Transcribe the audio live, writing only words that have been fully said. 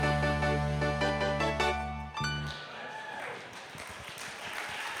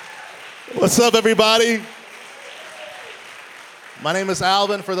What's up, everybody? My name is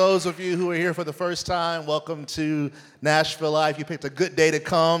Alvin. For those of you who are here for the first time, welcome to Nashville Live. You picked a good day to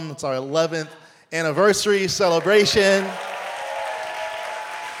come. It's our 11th anniversary celebration.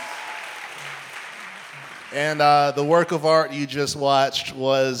 And the work of art you just watched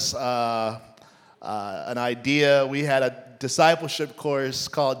was an idea. We had a discipleship course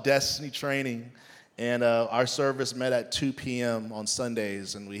called Destiny Training, and our service met at 2 p.m. on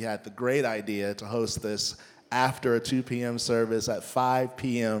Sundays, and we had the great idea to host this after a 2 p.m. service at 5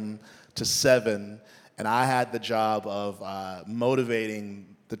 p.m. to 7, and I had the job of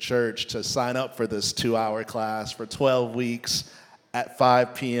motivating the church to sign up for this 2-hour class for 12 weeks at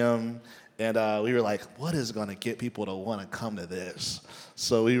 5 p.m., and we were like, what is going to get people to want to come to this?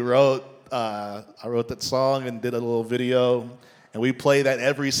 So I wrote that song and did a little video, and we played that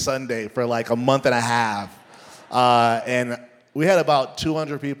every Sunday for like a month and a half. And we had about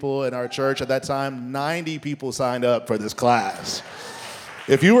 200 people in our church at that time. 90 people signed up for this class.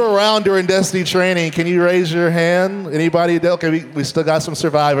 If you were around during Destiny Training, can you raise your hand? Anybody? Okay, we still got some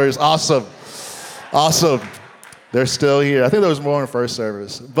survivors. Awesome. They're still here. I think there was more in first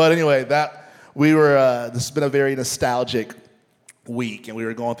service. But anyway, this has been a very nostalgic week, and we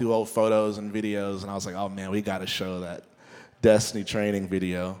were going through old photos and videos, and I was like, oh man, we got to show that Destiny Training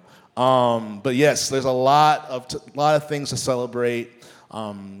video. But yes, there's a lot of things to celebrate.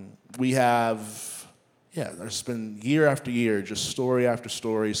 There's been year after year, just story after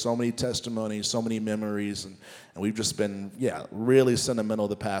story, so many testimonies, so many memories, and we've just been, really sentimental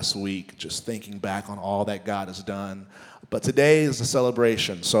the past week, just thinking back on all that God has done. But today is a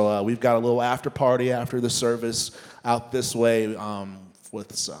celebration, so we've got a little after party after the service out this way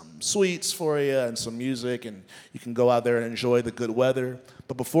with some sweets for you and some music, and you can go out there and enjoy the good weather.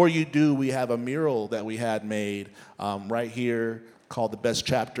 But before you do, we have a mural that we had made right here called The Best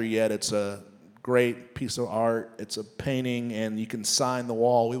Chapter Yet. It's a great piece of art. It's a painting, and you can sign the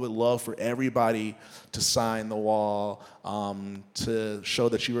wall. We would love for everybody to sign the wall to show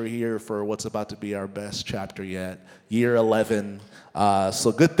that you were here for what's about to be our best chapter yet, year 11.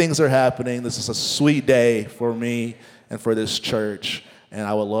 So good things are happening. This is a sweet day for me and for this church, and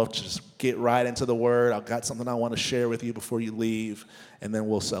I would love to just get right into the Word. I've got something I want to share with you before you leave, and then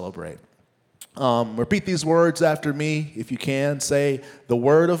we'll celebrate. Repeat these words after me, if you can. Say, the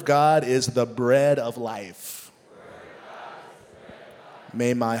Word of God is the bread of life.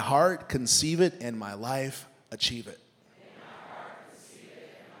 May my heart conceive it and my life achieve it.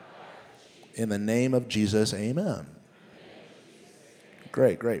 In the name of Jesus, amen.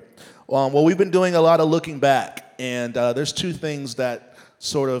 Great. Well, we've been doing a lot of looking back, and there's two things that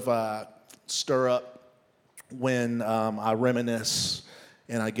sort of stir up when I reminisce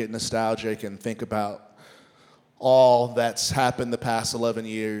and I get nostalgic and think about all that's happened the past 11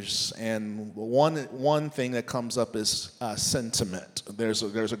 years. And one thing that comes up is sentiment. There's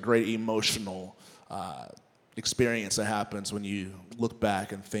a great emotional experience that happens when you look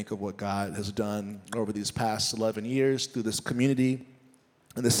back and think of what God has done over these past 11 years through this community.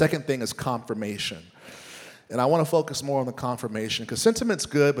 And the second thing is confirmation. And I want to focus more on the confirmation because sentiment's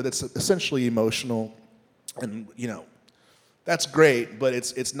good, but it's essentially emotional. And, that's great, but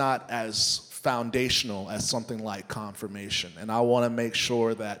it's not as foundational as something like confirmation. And I want to make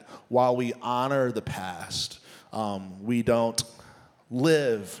sure that while we honor the past, we don't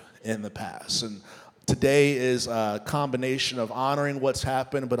live in the past. And today is a combination of honoring what's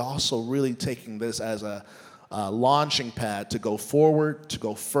happened, but also really taking this as a launching pad to go forward, to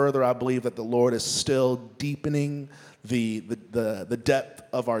go further. I believe that the Lord is still deepening the depth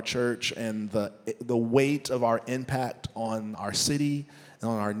of our church and the weight of our impact on our city and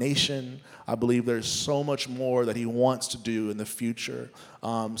on our nation. I believe there's so much more that He wants to do in the future.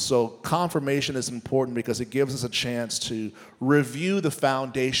 So confirmation is important because it gives us a chance to review the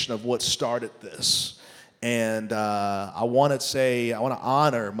foundation of what started this. And I want to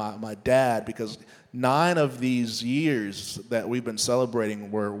honor my dad because 9 of these years that we've been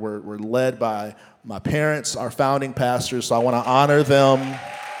celebrating were led by my parents, our founding pastors, so I want to honor them.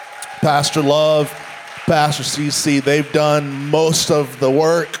 Pastor Love, Pastor CC, they've done most of the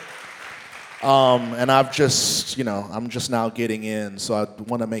work, and I'm just now getting in, so I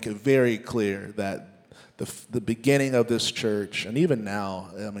want to make it very clear that the beginning of this church, and even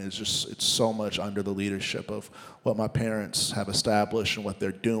now, it's so much under the leadership of what my parents have established and what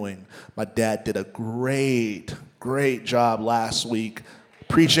they're doing. My dad did a great job last week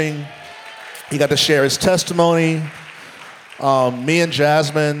preaching. He got to share his testimony. Me and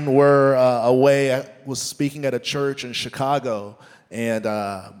Jasmine were away. I was speaking at a church in Chicago, and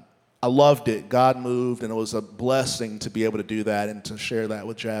I loved it. God moved, and it was a blessing to be able to do that and to share that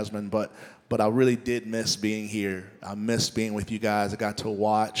with Jasmine. But I really did miss being here. I missed being with you guys. I got to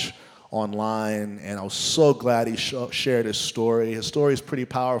watch online, and I was so glad he shared his story. His story is pretty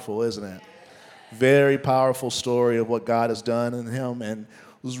powerful, isn't it? Very powerful story of what God has done in him, and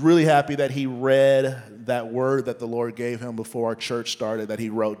was really happy that he read that word that the Lord gave him before our church started that he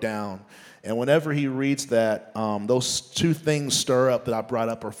wrote down. And whenever he reads that, those two things stir up that I brought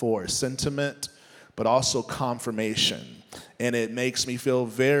up before, sentiment, but also confirmation. And it makes me feel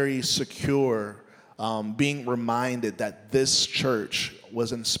very secure being reminded that this church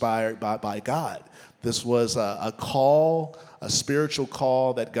was inspired by God. This was a call, a spiritual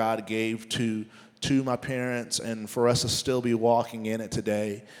call that God gave to my parents, and for us to still be walking in it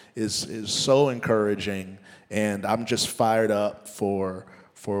today is so encouraging, and I'm just fired up for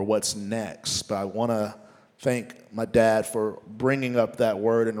what's next. But I want to thank my dad for bringing up that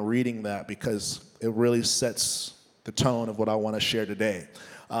word and reading that, because it really sets the tone of what I want to share today.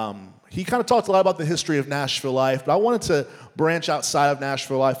 He kind of talked a lot about the history of Nashville life, but I wanted to branch outside of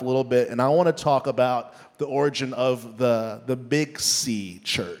Nashville life a little bit, and I want to talk about the origin of the Big C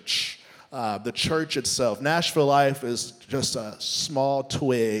church. The church itself. Nashville life is just a small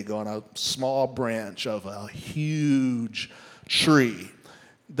twig on a small branch of a huge tree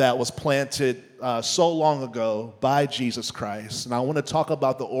that was planted so long ago by Jesus Christ. And I want to talk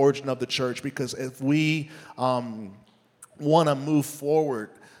about the origin of the church, because if we want to move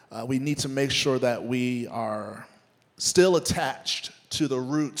forward, we need to make sure that we are still attached to the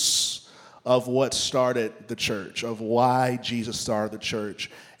roots of what started the church, of why Jesus started the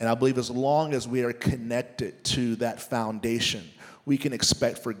church. And I believe as long as we are connected to that foundation, we can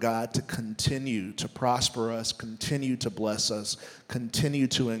expect for God to continue to prosper us, continue to bless us, continue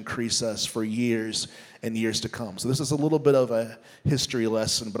to increase us for years and years to come. So this is a little bit of a history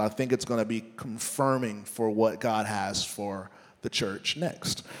lesson, but I think it's going to be confirming for what God has for the church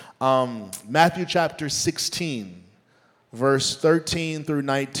next. Matthew chapter 16. Verse 13 through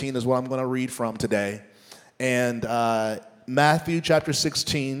 19 is what I'm going to read from today. And Matthew chapter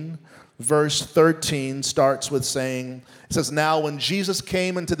 16, verse 13 starts with saying, it says, "Now when Jesus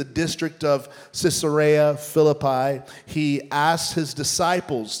came into the district of Caesarea Philippi, he asked his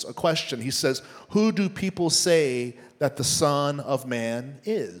disciples a question. He says, 'Who do people say that the Son of Man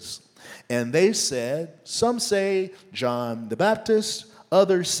is?' And they said, 'Some say John the Baptist,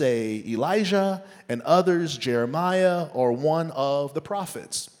 others say Elijah, and others Jeremiah or one of the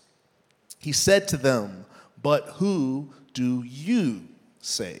prophets.' He said to them, 'But who do you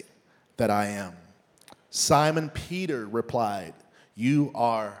say that I am?' Simon Peter replied, 'You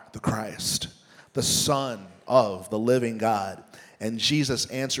are the Christ, the Son of the living God.' And Jesus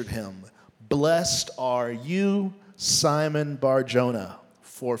answered him, 'Blessed are you, Simon Bar-Jonah,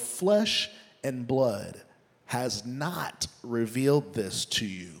 for flesh and blood has not revealed this to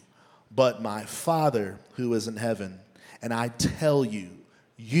you, but my Father who is in heaven. And I tell you,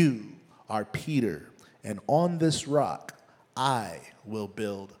 you are Peter, and on this rock I will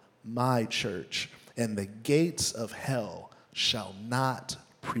build my church, and the gates of hell shall not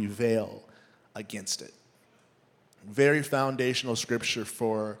prevail against it." Very foundational scripture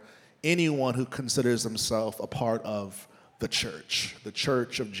for anyone who considers themselves a part of the church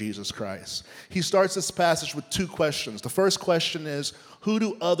of Jesus Christ. He starts this passage with two questions. The first question is, who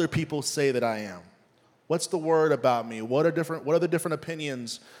do other people say that I am? What's the word about me? What are the different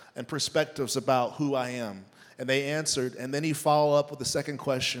opinions and perspectives about who I am? And they answered, and then he followed up with the second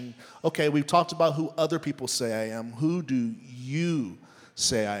question. Okay, we've talked about who other people say I am. Who do you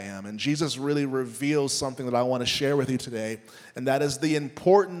say I am? And Jesus really reveals something that I want to share with you today, and that is the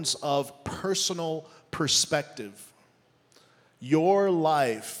importance of personal perspective. Your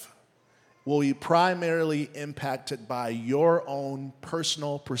life will be primarily impacted by your own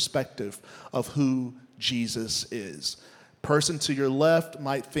personal perspective of who Jesus is. Person to your left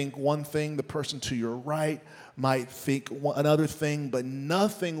might think one thing, the person to your right might think another thing, but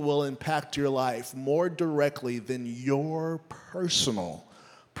nothing will impact your life more directly than your personal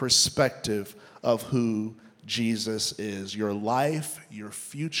perspective of who Jesus is. Your life, your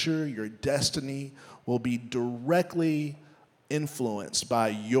future, your destiny will be directly influenced by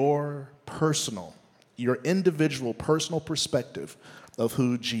your individual personal perspective of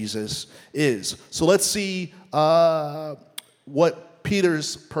who Jesus is. So let's see what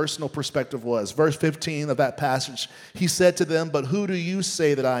Peter's personal perspective was. Verse 15 of that passage, he said to them, "But who do you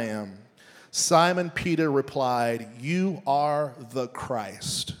say that I am?" Simon Peter replied, "You are the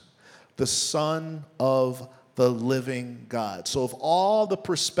Christ, the Son of the the living God. So of all the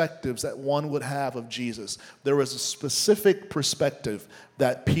perspectives that one would have of Jesus, there was a specific perspective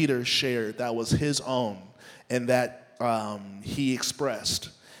that Peter shared that was his own and that he expressed.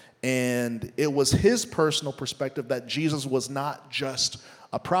 And it was his personal perspective that Jesus was not just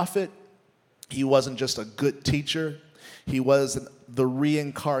a prophet. He wasn't just a good teacher. He was the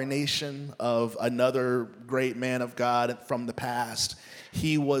reincarnation of another great man of God from the past.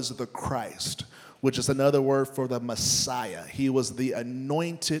 He was the Christ, which is another word for the Messiah. He was the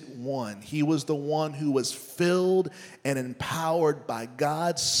anointed one. He was the one who was filled and empowered by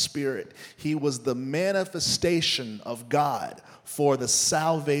God's Spirit. He was the manifestation of God for the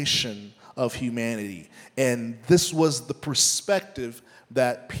salvation of humanity. And this was the perspective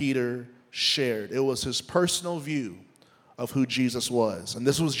that Peter shared. It was his personal view of who Jesus was. And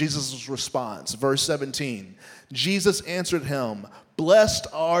this was Jesus' response. Verse 17, Jesus answered him, "Blessed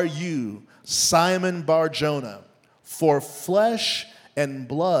are you, Simon Bar-Jonah, for flesh and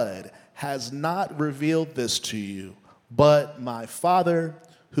blood has not revealed this to you, but my Father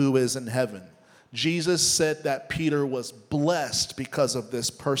who is in heaven." Jesus said that Peter was blessed because of this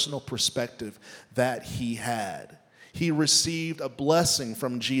personal perspective that he had. He received a blessing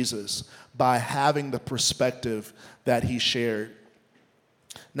from Jesus by having the perspective that he shared.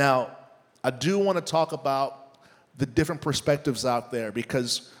 Now, I do want to talk about the different perspectives out there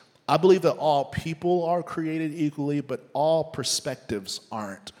because I believe that all people are created equally, but all perspectives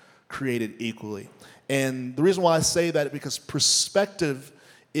aren't created equally. And the reason why I say that is because perspective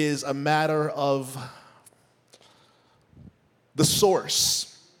is a matter of the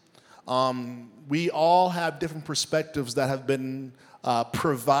source. We all have different perspectives that have been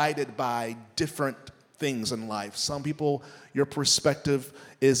provided by different things in life. Some people, your perspective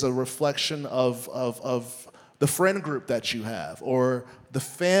is a reflection of the friend group that you have, or the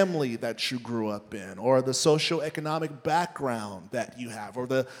family that you grew up in, or the socioeconomic background that you have, or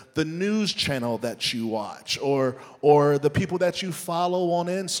the news channel that you watch, or the people that you follow on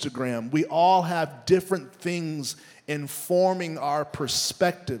Instagram. We all have different things informing our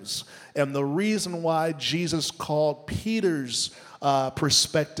perspectives. And the reason why Jesus called Peter's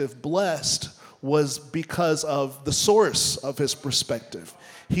perspective blessed was because of the source of his perspective.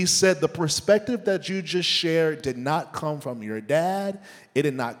 He said the perspective that you just shared did not come from your dad. It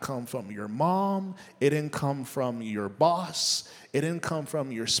did not come from your mom. It didn't come from your boss. It didn't come from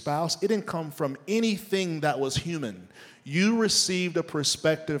your spouse. It didn't come from anything that was human. You received a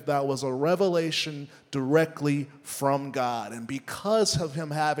perspective that was a revelation directly from God. And because of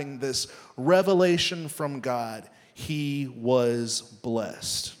him having this revelation from God, he was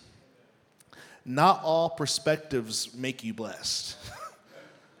blessed. Not all perspectives make you blessed.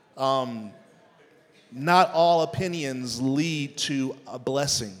 Not all opinions lead to a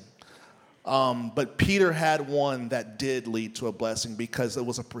blessing. But Peter had one that did lead to a blessing because it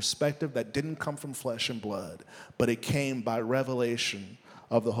was a perspective that didn't come from flesh and blood, but it came by revelation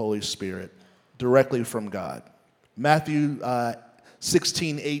of the Holy Spirit directly from God. Matthew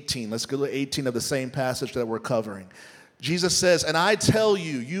 16:18. Let's go to 18 of the same passage that we're covering. Jesus says, "And I tell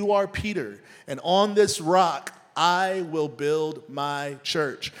you, you are Peter, and on this rock I will build my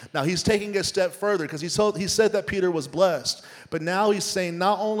church." Now he's taking it a step further because he said that Peter was blessed. But now he's saying,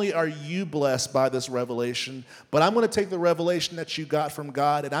 not only are you blessed by this revelation, but I'm going to take the revelation that you got from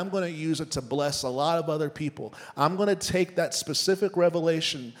God and I'm going to use it to bless a lot of other people. I'm going to take that specific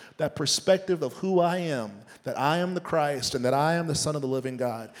revelation, that perspective of who I am, that I am the Christ and that I am the Son of the living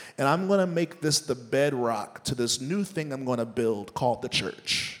God, and I'm going to make this the bedrock to this new thing I'm going to build called the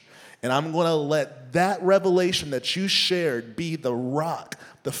church. And I'm going to let that revelation that you shared be the rock,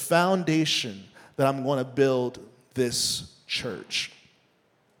 the foundation that I'm going to build this church.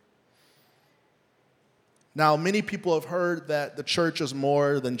 Now, many people have heard that the church is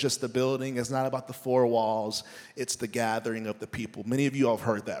more than just the building. It's not about the four walls. It's the gathering of the people. Many of you have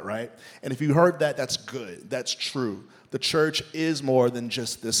heard that, right? And if you heard that, that's good. That's true. The church is more than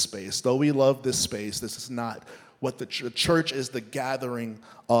just this space. Though we love this space, this is not what the church is. The gathering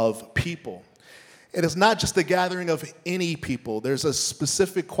of people. It is not just the gathering of any people. There's a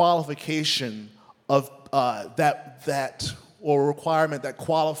specific qualification of that or requirement that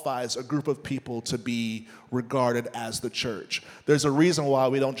qualifies a group of people to be regarded as the church. There's a reason why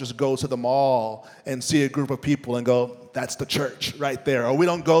we don't just go to the mall and see a group of people and go, that's the church right there. Or we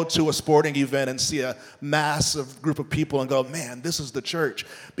don't go to a sporting event and see a massive group of people and go, man, this is the church.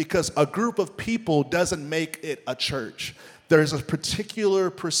 Because a group of people doesn't make it a church. There's a particular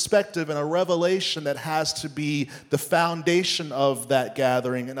perspective and a revelation that has to be the foundation of that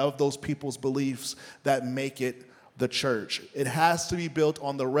gathering and of those people's beliefs that make it the church. It has to be built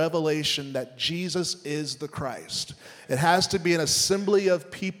on the revelation that Jesus is the Christ. It has to be an assembly of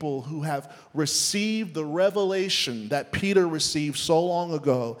people who have received the revelation that Peter received so long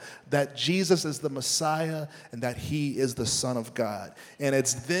ago, that Jesus is the Messiah and that he is the Son of God. And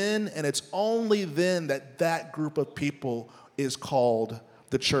it's then, and it's only then, that that group of people is called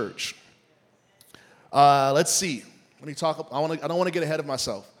the church. Let's see. Let me talk. I don't want to get ahead of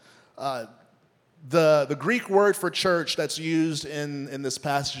myself. The Greek word for church that's used in this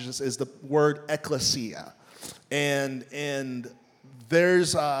passage is the word ekklesia. And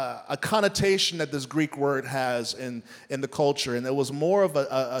there's a connotation that this Greek word has in the culture, and it was more of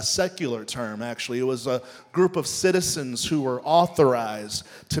a secular term, actually. It was a group of citizens who were authorized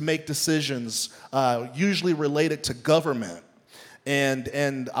to make decisions usually related to government.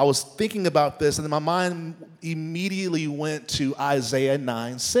 And I was thinking about this, and my mind immediately went to Isaiah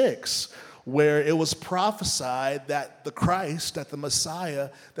 9:6, where it was prophesied that the Christ, that the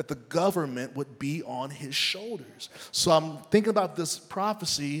Messiah, that the government would be on his shoulders. So I'm thinking about this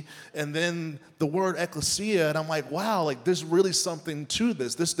prophecy, and then the word ecclesia, and I'm like, wow, like there's really something to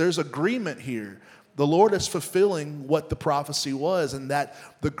this. There's agreement here. The Lord is fulfilling what the prophecy was, and that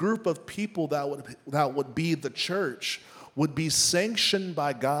the group of people that would be the church would be sanctioned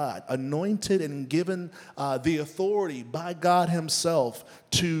by God, anointed and given the authority by God himself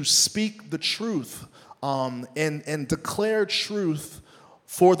to speak the truth and declare truth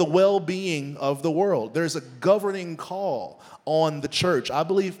for the well-being of the world. There's a governing call on the church. I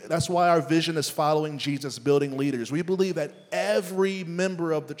believe that's why our vision is following Jesus, building leaders. We believe that every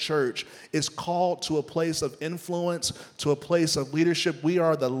member of the church is called to a place of influence, to a place of leadership. We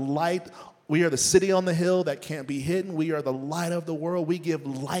are the light. We are the city on the hill that can't be hidden. We are the light of the world. We give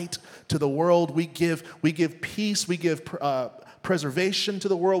light to the world. We give peace. We give preservation to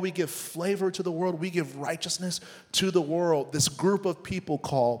the world. We give flavor to the world. We give righteousness to the world. This group of people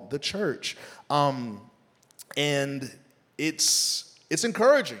called the church. And it's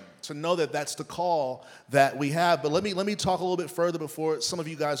encouraging to know that that's the call that we have. But let me talk a little bit further before some of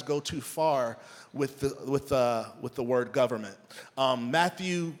you guys go too far with the word government.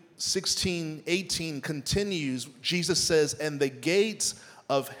 Matthew 16:18 continues. Jesus says, "And the gates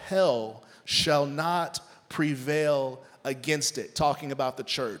of hell shall not prevail against it," talking about the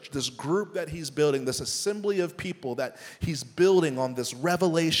church. This group that he's building, this assembly of people that he's building on this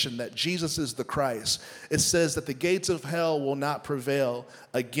revelation that Jesus is the Christ. It says that the gates of hell will not prevail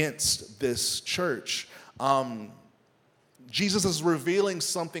against this church. Jesus is revealing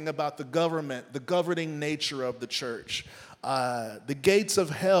something about the government, the governing nature of the church. The gates of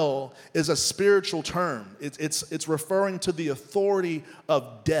hell is a spiritual term. It's referring to the authority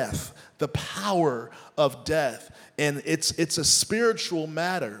of death, the power of death. And it's a spiritual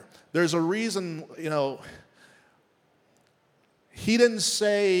matter. There's a reason, he didn't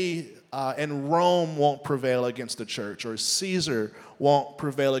say, and Rome won't prevail against the church, or Caesar won't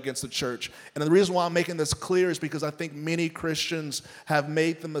prevail against the church. And the reason why I'm making this clear is because I think many Christians have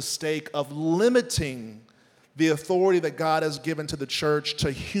made the mistake of limiting the authority that God has given to the church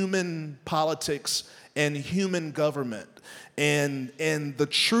to human politics and human government. And the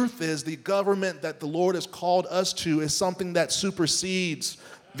truth is, the government that the Lord has called us to is something that supersedes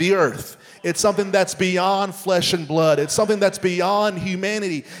the earth. It's something that's beyond flesh and blood. It's something that's beyond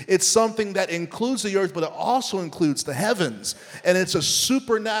humanity. It's something that includes the earth, but it also includes the heavens. And it's a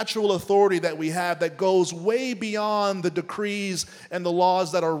supernatural authority that we have that goes way beyond the decrees and the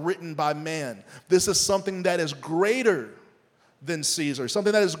laws that are written by man. This is something that is greater than Caesar,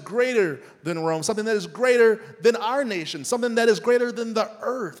 something that is greater than Rome, something that is greater than our nation, something that is greater than the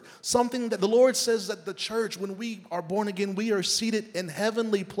earth, something that the Lord says that the church, when we are born again, we are seated in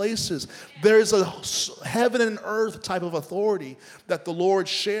heavenly places. There's a heaven and earth type of authority that the Lord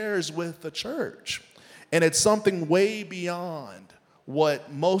shares with the church. And it's something way beyond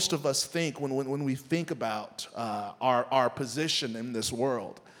what most of us think when we think about our position in this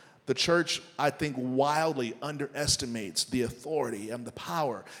world. The church, I think, wildly underestimates the authority and the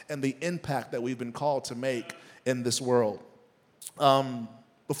power and the impact that we've been called to make in this world.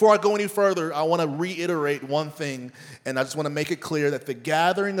 Before I go any further, I want to reiterate one thing, and I just want to make it clear that the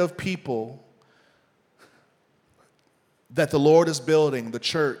gathering of people that the Lord is building, the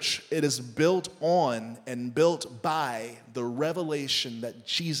church, it is built on and built by the revelation that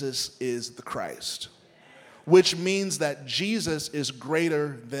Jesus is the Christ, which means that Jesus is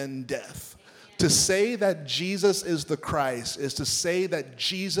greater than death. To say that Jesus is the Christ is to say that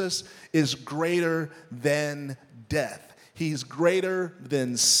Jesus is greater than death. He's greater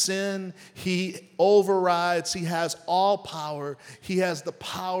than sin. He overrides. He has all power. He has the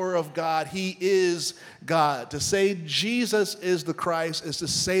power of God. He is God. To say Jesus is the Christ is to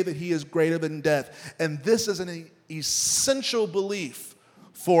say that he is greater than death. And this is an essential belief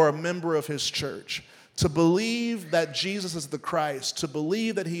for a member of his church. To believe that Jesus is the Christ, to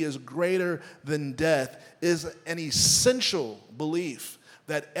believe that he is greater than death, is an essential belief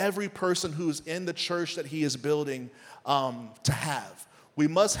that every person who is in the church that he is building to have. We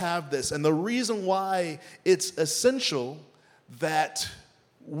must have this. And the reason why it's essential that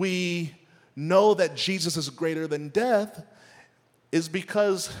we know that Jesus is greater than death is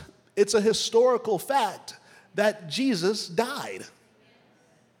because it's a historical fact that Jesus died.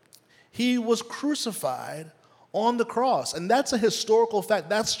 He was crucified on the cross. And that's a historical fact.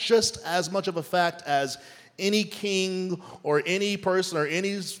 That's just as much of a fact as any king or any person or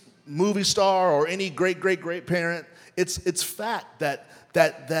any movie star or any great parent. It's fact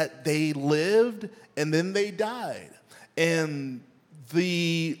that they lived and then they died. And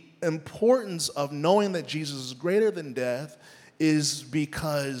the importance of knowing that Jesus is greater than death is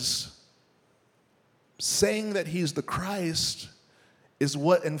because saying that he's the Christ is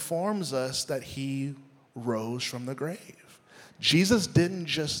what informs us that he rose from the grave. Jesus didn't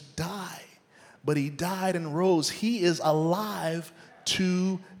just die, but he died and rose. He is alive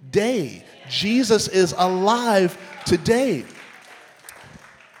today. Jesus is alive today.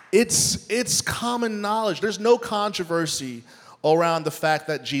 It's common knowledge. There's no controversy around the fact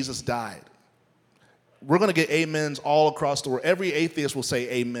that Jesus died. We're going to get amens all across the world. Every atheist will say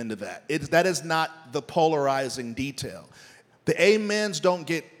amen to that. That is not the polarizing detail. The amens don't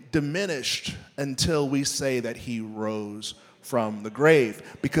get diminished until we say that he rose from the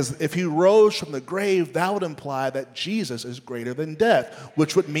grave. Because if he rose from the grave, that would imply that Jesus is greater than death,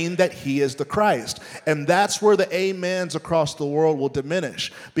 which would mean that he is the Christ. And that's where the amens across the world will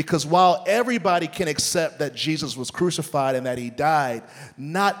diminish. Because while everybody can accept that Jesus was crucified and that he died,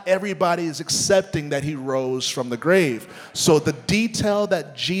 not everybody is accepting that he rose from the grave. So the detail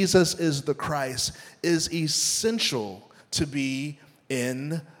that Jesus is the Christ is essential to be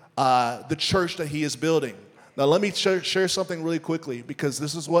in the church that he is building. Now, let me share something really quickly, because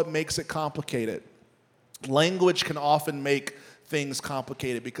this is what makes it complicated. Language can often make things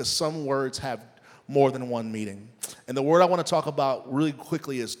complicated because some words have more than one meaning. And the word I want to talk about really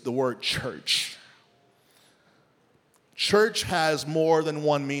quickly is the word church. Church has more than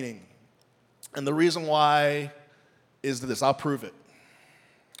one meaning. And the reason why is this. I'll prove it.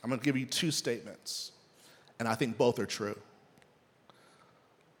 I'm going to give you two statements, and I think both are true.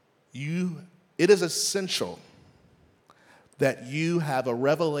 It is essential that you have a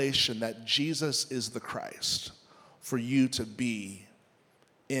revelation that Jesus is the Christ for you to be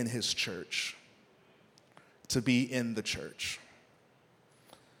in his church, to be in the church.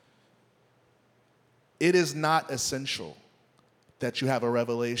 It is not essential that you have a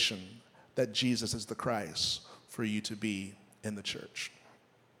revelation that Jesus is the Christ for you to be in the church.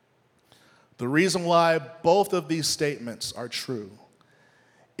 The reason why both of these statements are true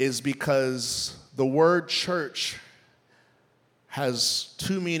is because the word church has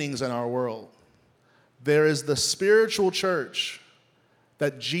two meanings in our world. There is the spiritual church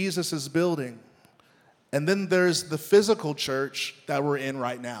that Jesus is building, and then there's the physical church that we're in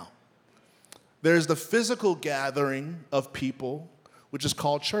right now. There's the physical gathering of people, which is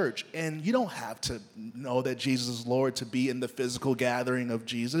called church. And you don't have to know that Jesus is Lord to be in the physical gathering of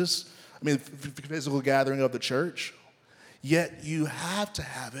Jesus. Physical gathering of the church. Yet you have to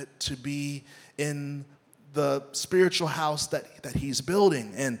have it to be in the spiritual house that he's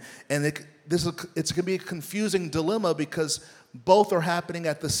building. And it's going to be a confusing dilemma because both are happening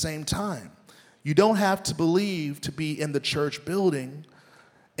at the same time. You don't have to believe to be in the church building,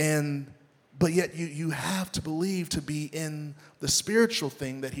 but yet you have to believe to be in the spiritual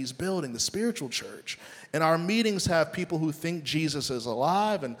thing that he's building, the spiritual church. And our meetings have people who think Jesus is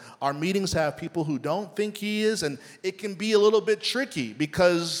alive, and our meetings have people who don't think he is, and it can be a little bit tricky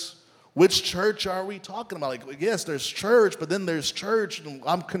because which church are we talking about? Like, yes, there's church, but then there's church, and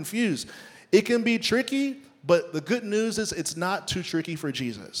I'm confused. It can be tricky, but the good news is it's not too tricky for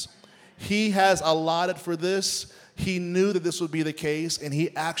Jesus. He has allotted for this. He knew that this would be the case, and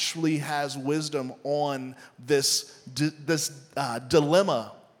he actually has wisdom on this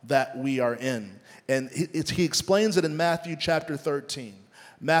dilemma that we are in. And he explains it in Matthew chapter 13.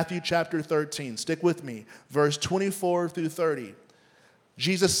 Matthew chapter 13, stick with me, verse 24 through 30.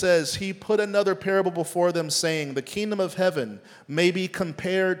 Jesus says, he put another parable before them, saying, the kingdom of heaven may be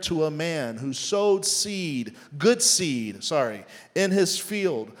compared to a man who sowed good seed, in his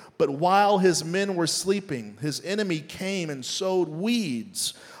field. But while his men were sleeping, his enemy came and sowed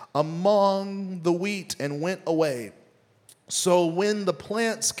weeds among the wheat and went away. So when the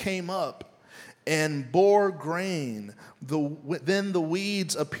plants came up and bore grain, then the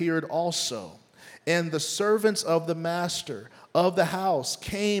weeds appeared also. And the servants of the master of the house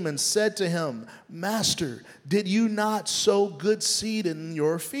came and said to him, Master, did you not sow good seed in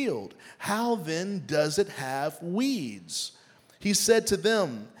your field? How then does it have weeds? He said to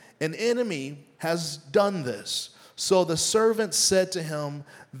them, an enemy has done this. So the servants said to him,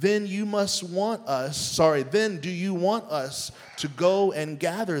 then do you want us to go and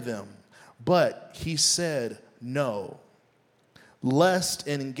gather them? But he said, no, lest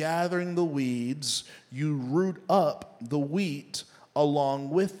in gathering the weeds you root up the wheat along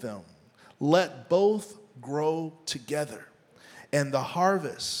with them. Let both grow together until the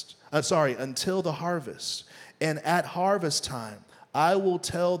harvest. And at harvest time, I will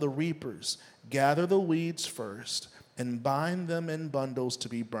tell the reapers, gather the weeds first and bind them in bundles to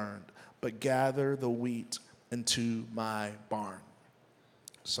be burned, but gather the wheat into my barn.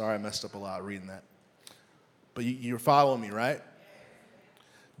 Sorry, I messed up a lot reading that. But you're following me, right?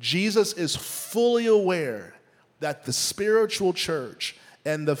 Jesus is fully aware that the spiritual church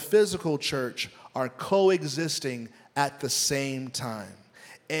and the physical church are coexisting at the same time.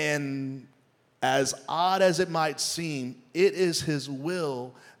 And as odd as it might seem, it is his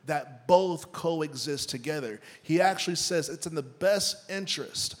will that both coexist together. He actually says it's in the best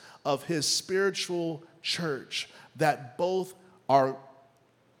interest of his spiritual church that both are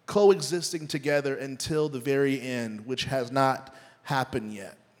coexisting together until the very end, which has not happened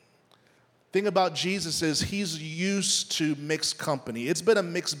yet. Thing about Jesus is he's used to mixed company. It's been a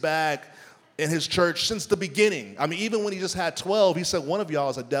mixed bag in his church since the beginning. I mean, even when he just had 12, he said one of y'all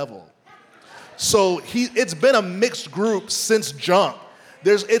is a devil. So it's been a mixed group since jump.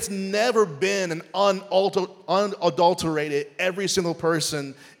 It's never been an unadulterated, every single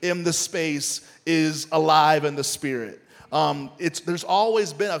person in the space is alive in the spirit. There's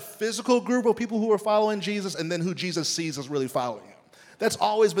always been a physical group of people who are following Jesus, and then who Jesus sees is really following him. That's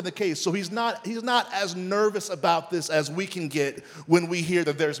always been the case. So he's not as nervous about this as we can get when we hear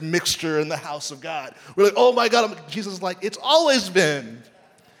that there's mixture in the house of God. We're like, oh my God, Jesus is like, it's always been.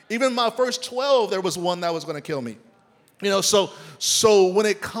 Even my first 12, there was one that was going to kill me. So when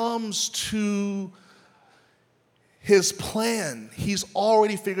it comes to his plan, he's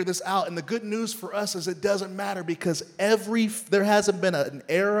already figured this out. And the good news for us is it doesn't matter, because there hasn't been an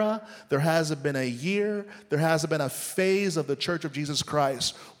era, there hasn't been a year, there hasn't been a phase of the Church of Jesus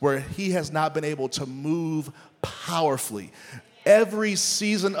Christ where he has not been able to move powerfully. Every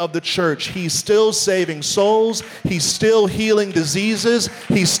season of the church, he's still saving souls, he's still healing diseases,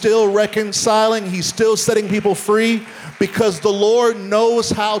 he's still reconciling, he's still setting people free, because the Lord knows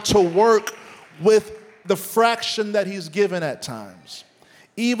how to work with the fraction that he's given at times.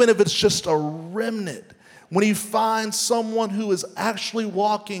 Even if it's just a remnant, when he finds someone who is actually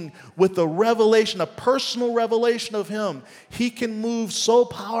walking with a revelation, a personal revelation of him, he can move so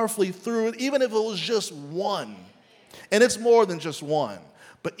powerfully through it, even if it was just one. And it's more than just one.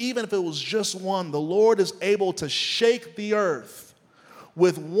 But even if it was just one, the Lord is able to shake the earth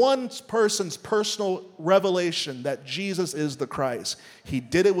with one person's personal revelation that Jesus is the Christ. He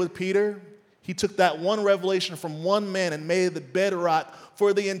did it with Peter. He took that one revelation from one man and made the bedrock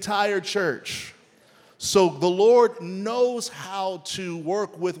for the entire church. So the Lord knows how to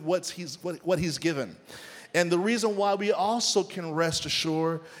work with what he's given. And the reason why we also can rest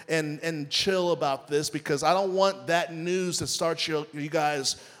assured and chill about this, because I don't want that news to start you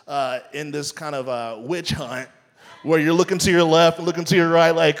guys in this kind of witch hunt where you're looking to your left and looking to your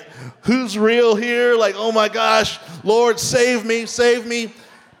right, like, who's real here? Like, oh my gosh, Lord, save me, save me.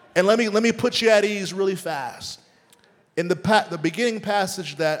 And let me put you at ease really fast. In the beginning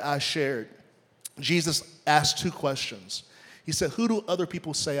passage that I shared, Jesus asked two questions. He said, who do other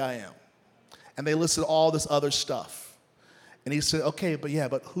people say I am? And they listed all this other stuff. And he said, okay,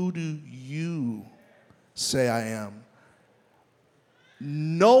 but who do you say I am?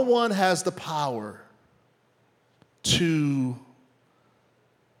 No one has the power to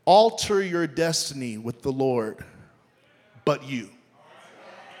alter your destiny with the Lord but you.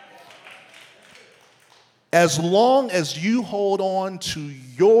 As long as you hold on to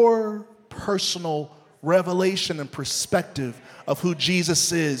your personal revelation and perspective of who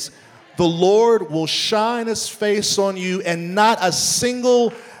Jesus is, the Lord will shine his face on you, and not a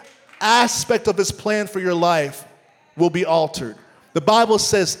single aspect of his plan for your life will be altered. The Bible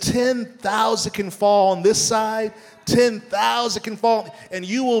says 10,000 can fall on this side, 10,000 can fall, and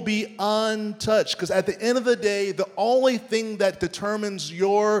you will be untouched. Because at the end of the day, the only thing that determines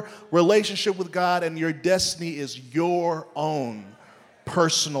your relationship with God and your destiny is your own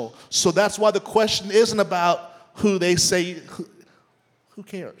personal. So that's why the question isn't about who they say, who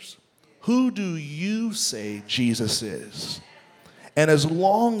cares? Who do you say Jesus is? And as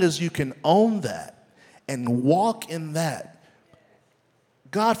long as you can own that and walk in that,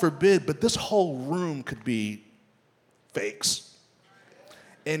 God forbid, but this whole room could be fakes.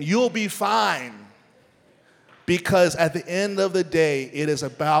 And you'll be fine. Because at the end of the day, it is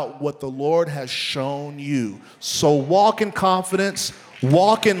about what the Lord has shown you. So walk in confidence,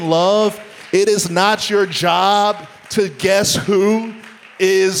 walk in love. It is not your job to guess who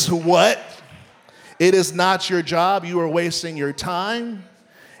is what. It is not your job. You are wasting your time.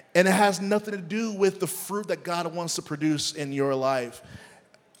 And it has nothing to do with the fruit that God wants to produce in your life.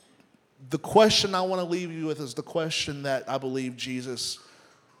 The question I want to leave you with is the question that I believe Jesus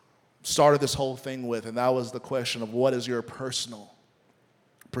started this whole thing with, and that was the question of what is your personal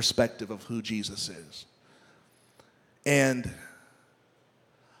perspective of who Jesus is. And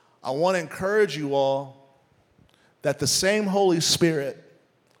I want to encourage you all that the same Holy Spirit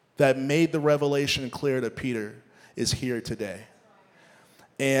that made the revelation clear to Peter is here today.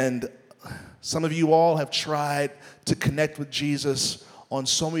 And some of you all have tried to connect with Jesus on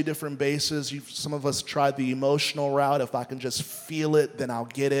so many different bases. Some of us tried the emotional route. If I can just feel it, then I'll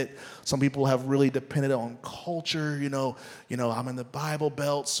get it. Some people have really depended on culture. You know, I'm in the Bible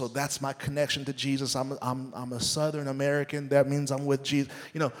Belt, so that's my connection to Jesus. I'm a Southern American. That means I'm with Jesus.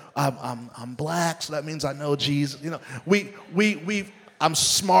 I'm black, so that means I know Jesus. I'm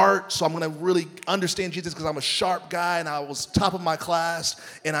smart, so I'm going to really understand Jesus because I'm a sharp guy and I was top of my class,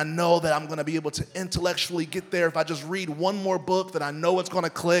 and I know that I'm going to be able to intellectually get there if I just read one more book that I know it's going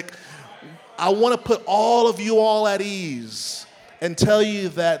to click. I want to put all of you all at ease and tell you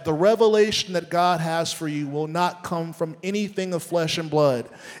that the revelation that God has for you will not come from anything of flesh and blood.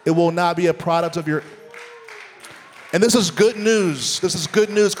 It will not be a product of your... And this is good news. This is good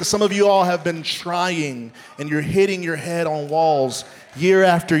news because some of you all have been trying and you're hitting your head on walls year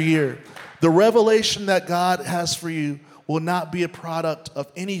after year. The revelation that God has for you will not be a product of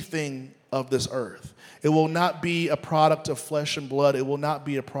anything of this earth. It will not be a product of flesh and blood. It will not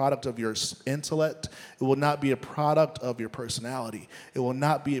be a product of your intellect. It will not be a product of your personality. It will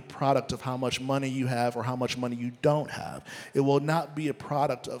not be a product of how much money you have or how much money you don't have. It will not be a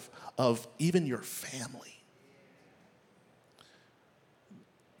product of even your family.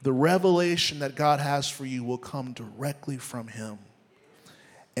 The revelation that God has for you will come directly from Him.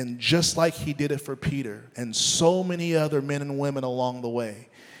 And just like He did it for Peter and so many other men and women along the way,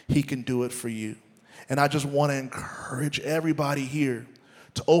 He can do it for you. And I just want to encourage everybody here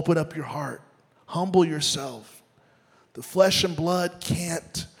to open up your heart, humble yourself. The flesh and blood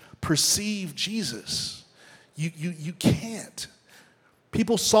can't perceive Jesus. You can't.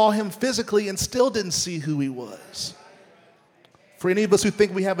 People saw Him physically and still didn't see who He was. For any of us who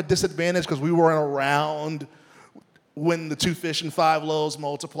think we have a disadvantage because we weren't around when the 2 fish and 5 loaves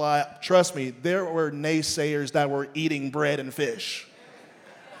multiplied, trust me, there were naysayers that were eating bread and fish.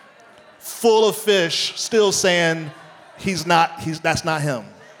 Full of fish, still saying, that's not Him.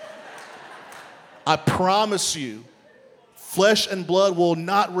 I promise you, flesh and blood will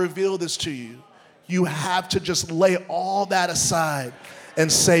not reveal this to you. You have to just lay all that aside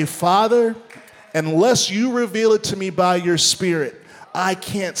and say, Father, unless you reveal it to me by your Spirit, I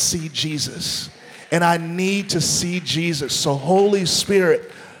can't see Jesus. And I need to see Jesus. So Holy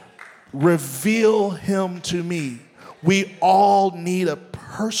Spirit, reveal Him to me. We all need a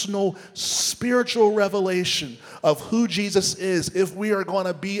personal spiritual revelation of who Jesus is if we are going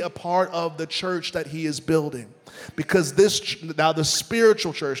to be a part of the church that He is building. Because now the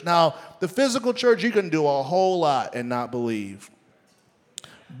spiritual church, now the physical church, you can do a whole lot and not believe.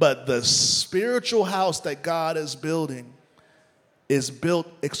 But the spiritual house that God is building is built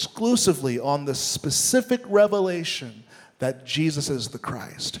exclusively on the specific revelation that Jesus is the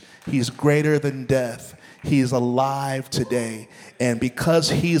Christ. He's greater than death. He's alive today. And because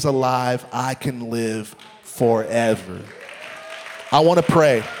He's alive, I can live forever. I want to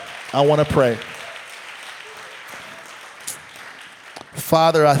pray.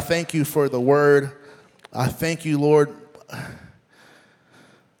 Father, I thank You for the word. I thank You, Lord.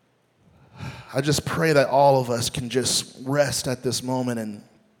 I just pray that all of us can just rest at this moment and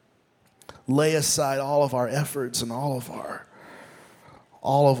lay aside all of our efforts and all of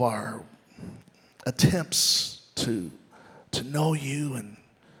our attempts to know You and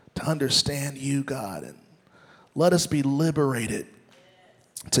to understand You, God. And let us be liberated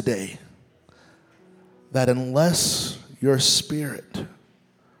today that unless your spirit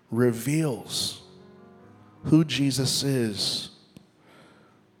reveals who Jesus is,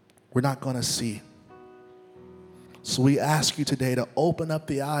 we're not going to see. So we ask you today to open up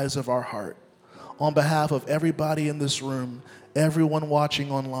the eyes of our heart on behalf of everybody in this room, everyone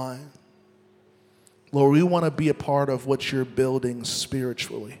watching online. Lord, we want to be a part of what you're building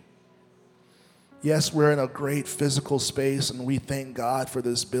spiritually. Yes, we're in a great physical space and we thank God for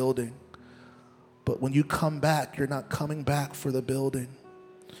this building. But when you come back, you're not coming back for the building.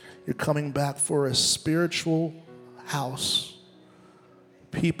 You're coming back for a spiritual house.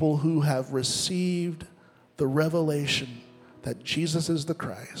 People who have received the revelation that Jesus is the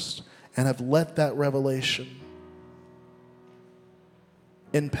Christ and have let that revelation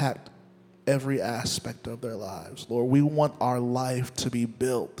impact every aspect of their lives. Lord, we want our life to be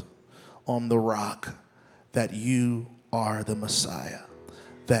built on the rock that you are the Messiah,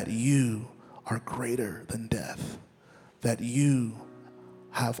 that you are greater than death, that you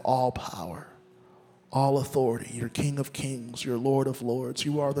have all power, all authority. You're King of Kings, you're Lord of Lords,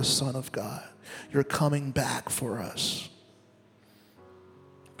 you are the Son of God. You're coming back for us.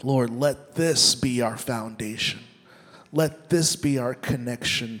 Lord, let this be our foundation. Let this be our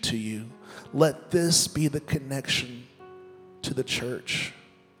connection to you. Let this be the connection to the church.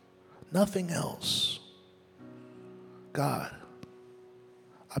 Nothing else. God,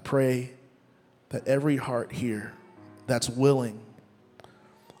 I pray that every heart here that's willing,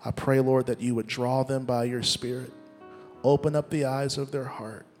 I pray, Lord, that you would draw them by your Spirit, open up the eyes of their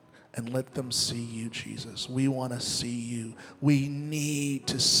heart, and let them see you, Jesus. We want to see you. We need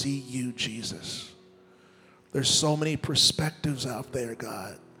to see you, Jesus. There's so many perspectives out there,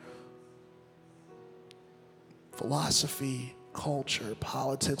 God. Philosophy, culture,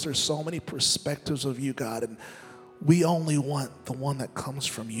 politics, there's so many perspectives of you, God, and we only want the one that comes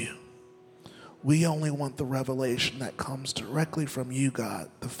from you. We only want the revelation that comes directly from you, God,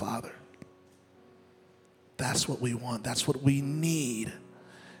 the Father. That's what we want. That's what we need.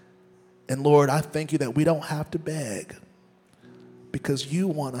 And Lord, I thank you that we don't have to beg because you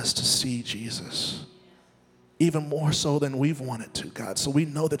want us to see Jesus even more so than we've wanted to, God. So we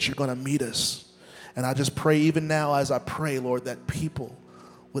know that you're going to meet us. And I just pray even now as I pray, Lord, that people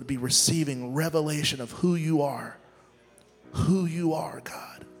would be receiving revelation of who you are,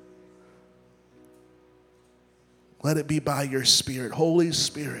 God. Let it be by your Spirit. Holy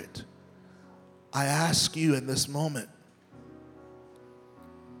Spirit, I ask you in this moment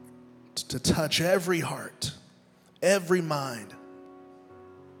to touch every heart, every mind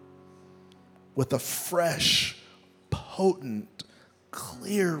with a fresh, potent,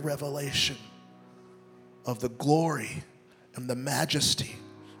 clear revelation of the glory and the majesty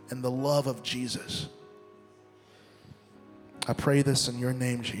and the love of Jesus. I pray this in your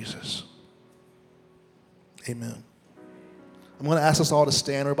name, Jesus. Amen. I'm going to ask us all to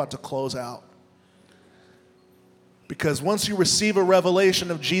stand. We're about to close out. Because once you receive a revelation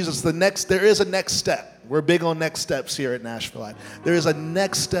of Jesus, there is a next step. We're big on next steps here at Nashville. There is a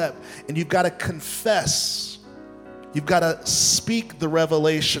next step, and you've got to confess. You've got to speak the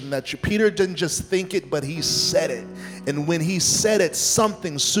revelation that Peter didn't just think it, but he said it. And when he said it,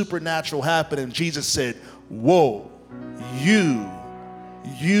 something supernatural happened, and Jesus said, whoa,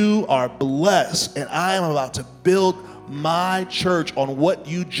 you are blessed, and I am about to build my church on what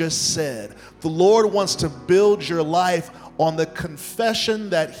you just said. The Lord wants to build your life on the confession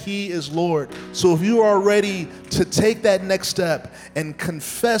that he is Lord. So if you are ready to take that next step and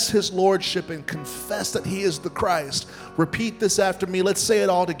confess his lordship and confess that he is the Christ, repeat this after me. Let's say it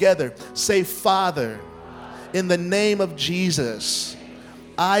all together. Say, Father, in the name of Jesus,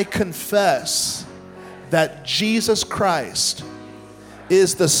 I confess that Jesus Christ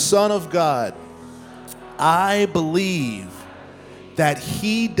is the Son of God. I believe that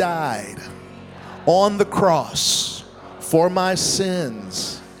he died on the cross for my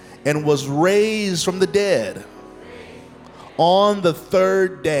sins and was raised from the dead on the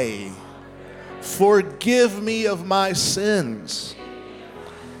third day. Forgive me of my sins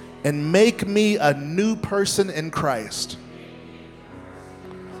and make me a new person in Christ.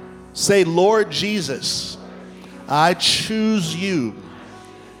 Say, Lord Jesus, I choose you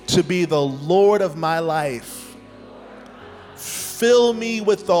to be the Lord of my life. Fill me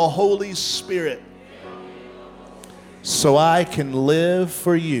with the Holy Spirit so I can live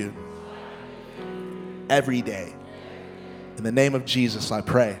for you every day. In the name of Jesus, I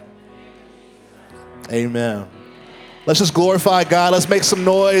pray. Amen. Let's just glorify God. Let's make some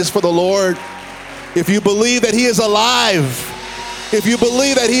noise for the Lord. If you believe that he is alive, if you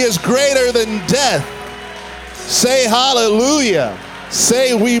believe that he is greater than death, say hallelujah.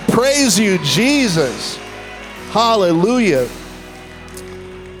 Say, we praise you, Jesus. Hallelujah.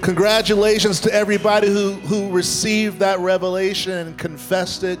 Congratulations to everybody who received that revelation and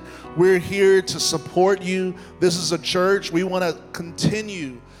confessed it. We're here to support you. This is a church. We want to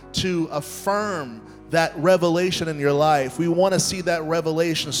continue to affirm that revelation in your life. We want to see that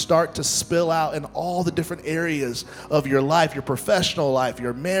revelation start to spill out in all the different areas of your life, your professional life,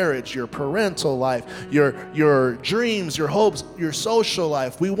 your marriage, your parental life, your dreams, your hopes, your social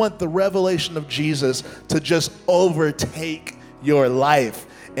life. We want the revelation of Jesus to just overtake your life.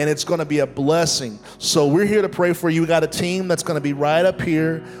 And it's going to be a blessing. So we're here to pray for you. We got a team that's going to be right up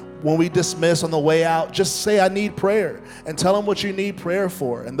here. When we dismiss on the way out, just say, I need prayer, and tell them what you need prayer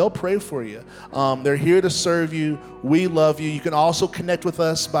for, and they'll pray for you. They're here to serve you. We love you. You can also connect with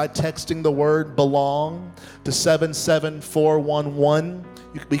us by texting the word belong to 77411.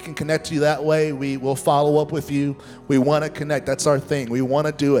 We can connect to you that way. We will follow up with you. We want to connect. That's our thing. We want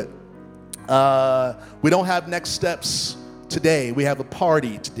to do it. We don't have next steps today. We have a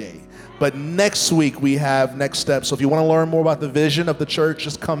party today. But next week, we have next steps. So if you want to learn more about the vision of the church,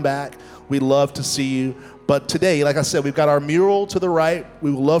 just come back. We'd love to see you. But today, like I said, we've got our mural to the right.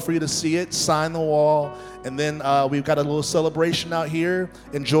 We would love for you to see it, sign the wall. And then we've got a little celebration out here.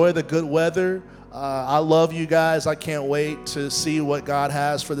 Enjoy the good weather. I love you guys. I can't wait to see what God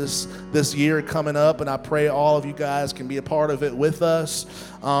has for this year coming up. And I pray all of you guys can be a part of it with us.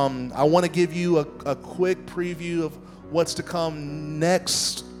 I want to give you a quick preview of what's to come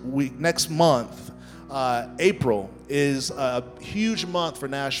next month. April is a huge month for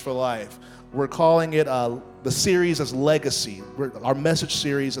Nashville Life. We're calling it the series as Legacy. Our message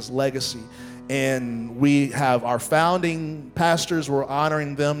series is Legacy. And we have our founding pastors. We're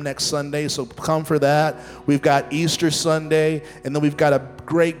honoring them next Sunday, so come for that. We've got Easter Sunday, and then we've got a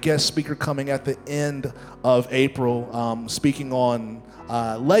great guest speaker coming at the end of April, speaking on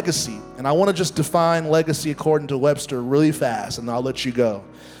legacy. And I want to just define legacy according to Webster really fast, and I'll let you go.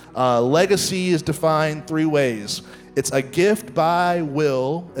 Legacy is defined three ways. It's a gift by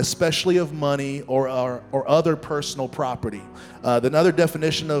will, especially of money or other personal property. Another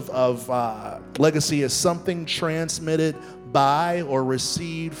definition of legacy is something transmitted by or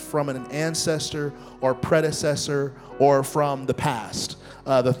received from an ancestor or predecessor or from the past.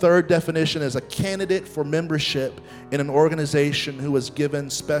 The third definition is a candidate for membership in an organization who was given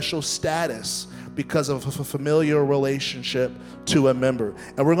special status because of a familiar relationship to a member.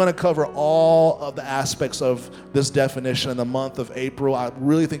 And we're going to cover all of the aspects of this definition in the month of April. I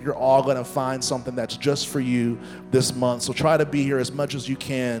really think you're all going to find something that's just for you this month. So try to be here as much as you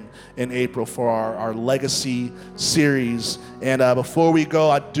can in April for our legacy series. And before we go,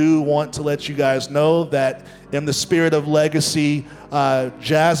 I do want to let you guys know that in the spirit of legacy,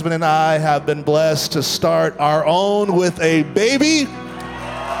 Jasmine and I have been blessed to start our own with a baby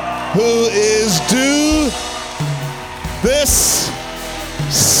who is due this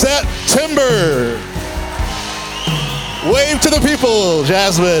September. Wave to the people,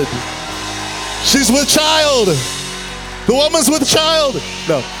 Jasmine. She's with child. The woman's with child.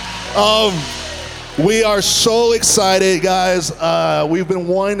 No. We are so excited, guys. We've been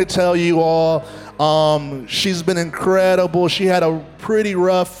wanting to tell you all. She's been incredible. She had a pretty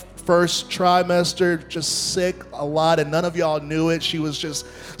rough first trimester, just sick a lot, and none of y'all knew it. She was just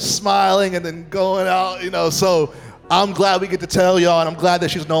smiling and then going out, so I'm glad we get to tell y'all, and I'm glad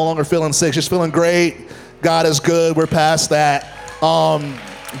that she's no longer feeling sick. She's feeling great. God is good. We're past that.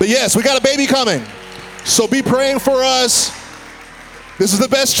 But yes, we got a baby coming. So be praying for us. This is the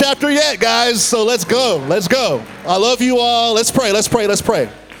best chapter yet, guys. So let's go. Let's go. I love you all. Let's pray. Let's pray. Let's pray.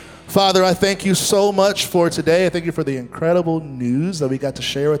 Father, I thank you so much for today. I thank you for the incredible news that we got to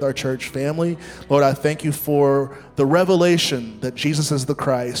share with our church family. Lord, I thank you for the revelation that Jesus is the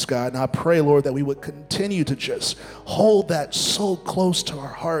Christ, God. And I pray, Lord, that we would continue to just hold that so close to our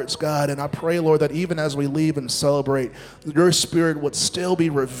hearts, God. And I pray, Lord, that even as we leave and celebrate, your Spirit would still be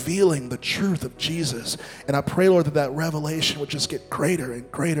revealing the truth of Jesus. And I pray, Lord, that revelation would just get greater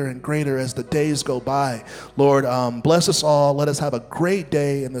and greater and greater as the days go by. Lord, bless us all. Let us have a great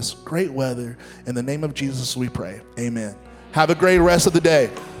day in this great weather. In the name of Jesus, we pray. Amen. Have a great rest of the day.